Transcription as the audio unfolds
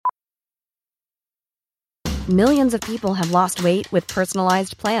Millions of people have lost weight with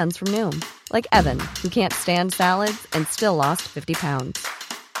personalized plans from Noom. Like Evan, who can't stand salads and still lost 50 pounds.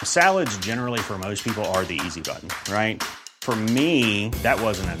 Salads generally for most people are the easy button, right? For me, that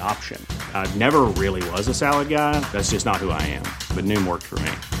wasn't an option. I never really was a salad guy. That's just not who I am. But Noom worked for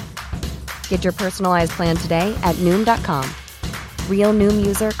me. Get your personalized plan today at Noom.com. Real Noom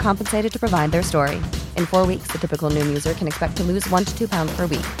user compensated to provide their story. In 4 weeks, the typical Noom user can expect to lose 1 to 2 pounds per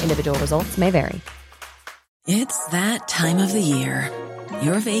week. Individual results may vary. It's that time of the year.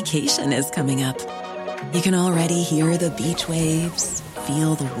 Your vacation is coming up. You can already hear the beach waves,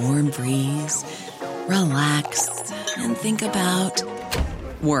 feel the warm breeze, relax, and think about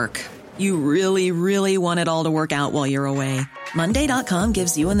work. You really, really want it all to work out while you're away. Monday.com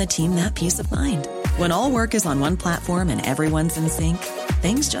gives you and the team that peace of mind. When all work is on one platform and everyone's in sync,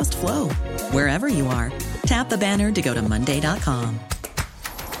 things just flow. Wherever you are, tap the banner to go to Monday.com.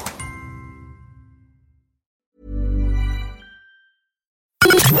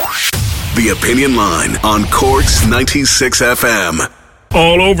 The Opinion Line on Cork's 96 FM.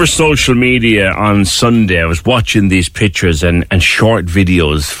 All over social media on Sunday, I was watching these pictures and short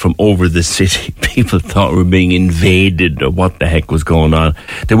videos from over the city. People thought we were being invaded or what the heck was going on.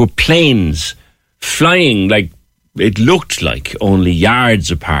 There were planes flying, like it looked like only yards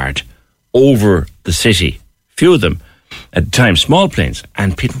apart over the city. Few of them at the time, small planes.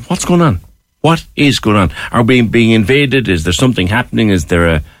 And people, what's going on? What is going on? Are we being invaded? Is there something happening? Is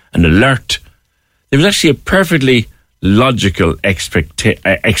there an alert? There was actually a perfectly logical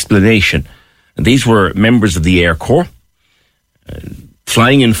explanation. And these were members of the Air Corps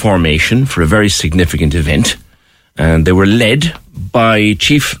flying in formation for a very significant event. And they were led by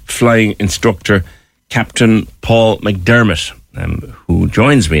Chief Flying Instructor Captain Paul McDermott, who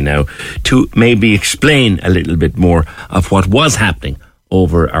joins me now to maybe explain a little bit more of what was happening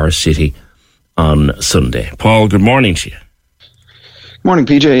over our city on Sunday. Paul, good morning to you. Morning,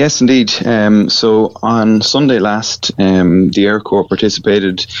 PJ. Yes, indeed. So on Sunday last, the Air Corps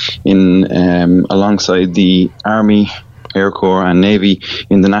participated in, alongside the Army, Air Corps and Navy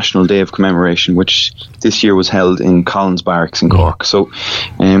in the National Day of Commemoration, which this year was held in Collins Barracks in Cork. So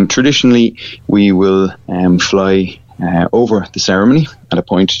traditionally, we will fly over the ceremony at a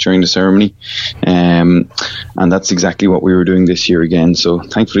point during the ceremony, and that's exactly what we were doing this year again. So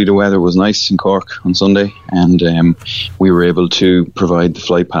thankfully the weather was nice in Cork on Sunday, and we were able to provide the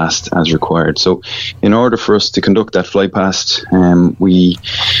fly past as required. So in order for us to conduct that fly past, we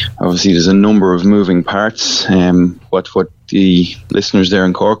obviously, there's a number of moving parts. What the listeners there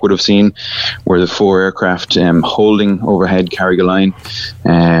in Cork would have seen were the 4 aircraft holding overhead Carrigaline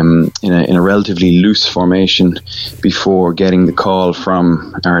in a relatively loose formation before getting the call from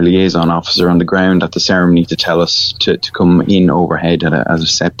our liaison officer on the ground at the ceremony to tell us to come in overhead at a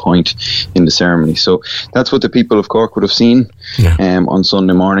set point in the ceremony. So that's what the people of Cork would have seen on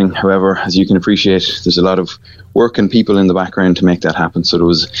Sunday morning. However, as you can appreciate, there's a lot of work and people in the background to make that happen. So there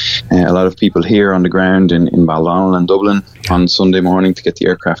was a lot of people here on the ground in Baldonnel and Dublin on Sunday morning to get the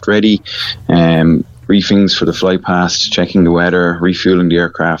aircraft ready, briefings for the fly past, checking the weather, refueling the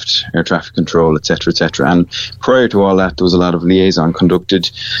aircraft, air traffic control, etc., etc. And prior to all that, there was a lot of liaison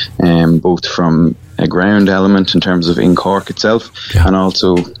conducted, both from a ground element in terms of in Cork itself, and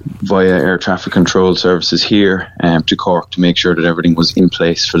also via air traffic control services here to Cork to make sure that everything was in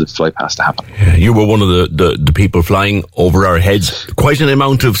place for the fly past to happen. Yeah, you were one of the people flying over our heads. Quite an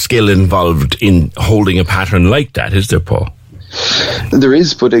amount of skill involved in holding a pattern like that, is there, Paul? There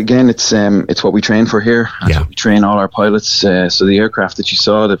is, but again, it's what we train for here. That's what we train all our pilots. So the aircraft that you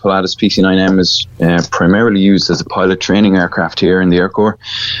saw, the Pilatus PC-9M, is primarily used as a pilot training aircraft here in the Air Corps.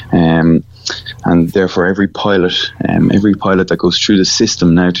 And therefore every pilot that goes through the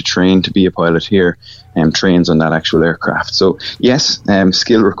system now to train to be a pilot here trains on that actual aircraft. So yes,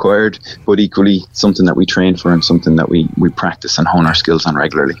 skill required, but equally something that we train for and something that we practice and hone our skills on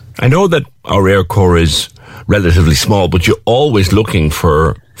regularly. I know that our Air Corps is relatively small, but you're always looking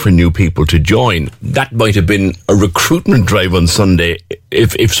for new people to join. That might have been a recruitment drive on Sunday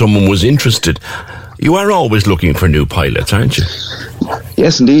if someone was interested. You are always looking for new pilots, aren't you?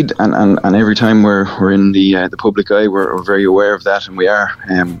 Yes, indeed, and every time we're in the public eye, we're very aware of that, and we are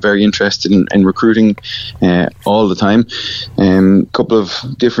very interested in recruiting all the time. Couple of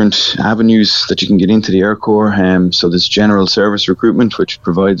different avenues that you can get into the Air Corps. So there's general service recruitment, which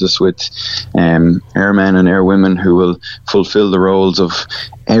provides us with airmen and airwomen who will fulfil the roles of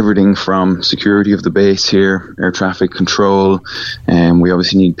everything from security of the base here, air traffic control, and we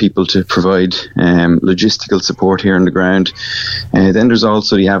obviously need people to provide logistical support here on the ground. Then there's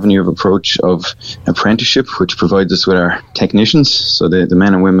also the avenue of approach of apprenticeship, which provides us with our technicians, so the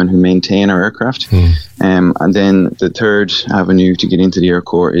men and women who maintain our aircraft. And then the third avenue to get into the Air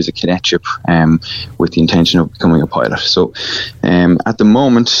Corps is a cadetship with the intention of becoming a pilot. So at the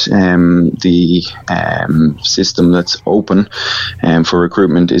moment, the system that's open for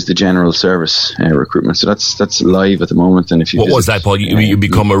recruitment is the general service recruitment. So that's live at the moment. And if you what was that, Paul? You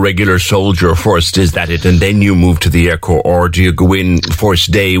become a regular soldier first, is that it? And then you move to the Air Corps, or do you go in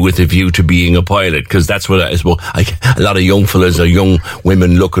first day with a view to being a pilot? Because that's what I suppose a lot of young fellas or young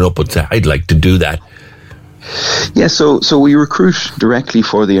women looking up and say, I'd like to do that. Yeah, so we recruit directly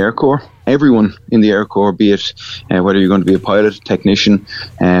for the Air Corps. Everyone in the Air Corps, be it whether you're going to be a pilot, technician,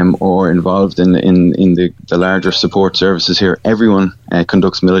 or involved in the larger support services here, everyone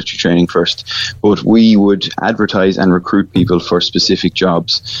conducts military training first. But we would advertise and recruit people for specific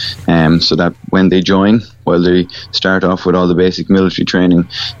jobs, so that when they join, while they start off with all the basic military training,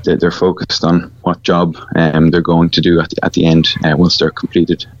 they're focused on what job they're going to do at the end once they're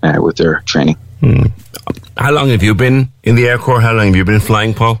completed with their training. How long have you been in the Air Corps? How long have you been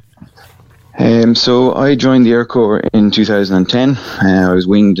flying, Paul? So I joined the Air Corps in 2010. I was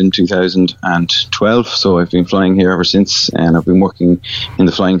winged in 2012, so I've been flying here ever since, and I've been working in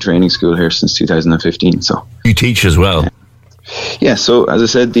the flying training school here since 2015. So you teach as well? Yeah, so as I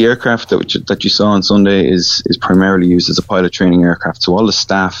said, the aircraft that you saw on Sunday is primarily used as a pilot training aircraft. So all the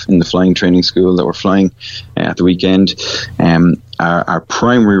staff in the flying training school that were flying at the weekend, our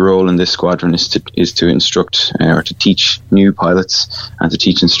primary role in this squadron is to instruct or to teach new pilots and to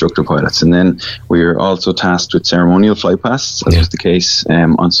teach instructor pilots. And then we are also tasked with ceremonial flight pasts, as was the case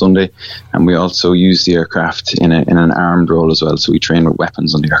on Sunday. And we also use the aircraft in an armed role as well. So we train with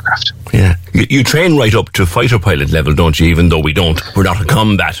weapons on the aircraft. Yeah, you train right up to fighter pilot level, don't you? Even though we're not a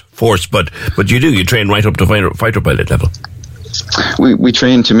combat force, but you do. You train right up to fighter pilot level. We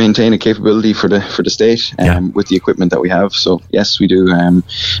train to maintain a capability for the state with the equipment that we have. So yes, we do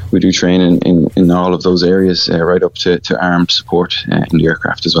train in all of those areas right up to armed support in the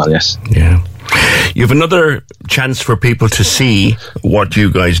aircraft as well. Yes. Yeah. You have another chance for people to see what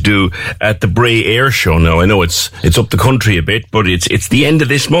you guys do at the Bray Air Show now. I know it's up the country a bit, but it's the end of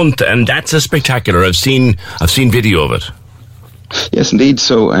this month, and that's a spectacular. I've seen video of it. Yes, indeed.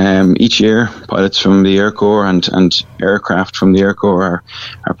 So each year, pilots from the Air Corps and aircraft from the Air Corps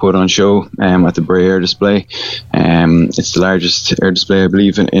are put on show at the Bray Air Display. It's the largest air display, I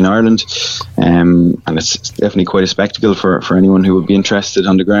believe, in Ireland, and it's definitely quite a spectacle for anyone who would be interested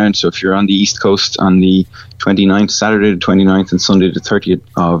on the ground. So if you're on the East Coast on the 29th, Saturday the 29th and Sunday the 30th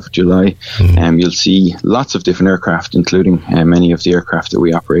of July, you'll see lots of different aircraft, including many of the aircraft that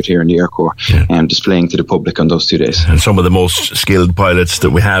we operate here in the Air Corps, displaying to the public on those 2 days. And some of the most skilled pilots that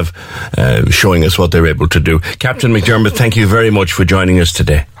we have showing us what they're able to do. Captain McDermott, thank you very much for joining us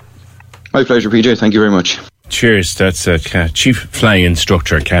today. My pleasure, PJ. Thank you very much. Cheers. That's Chief Flying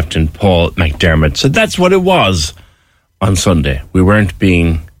Instructor Captain Paul McDermott. So that's what it was on Sunday. We weren't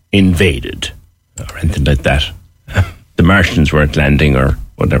being invaded or anything like that. The Martians weren't landing or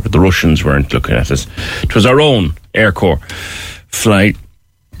whatever. The Russians weren't looking at us. It was our own Air Corps flight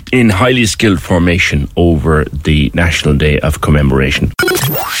in highly skilled formation over the National Day of Commemoration.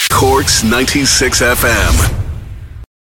 Cork's 96 FM.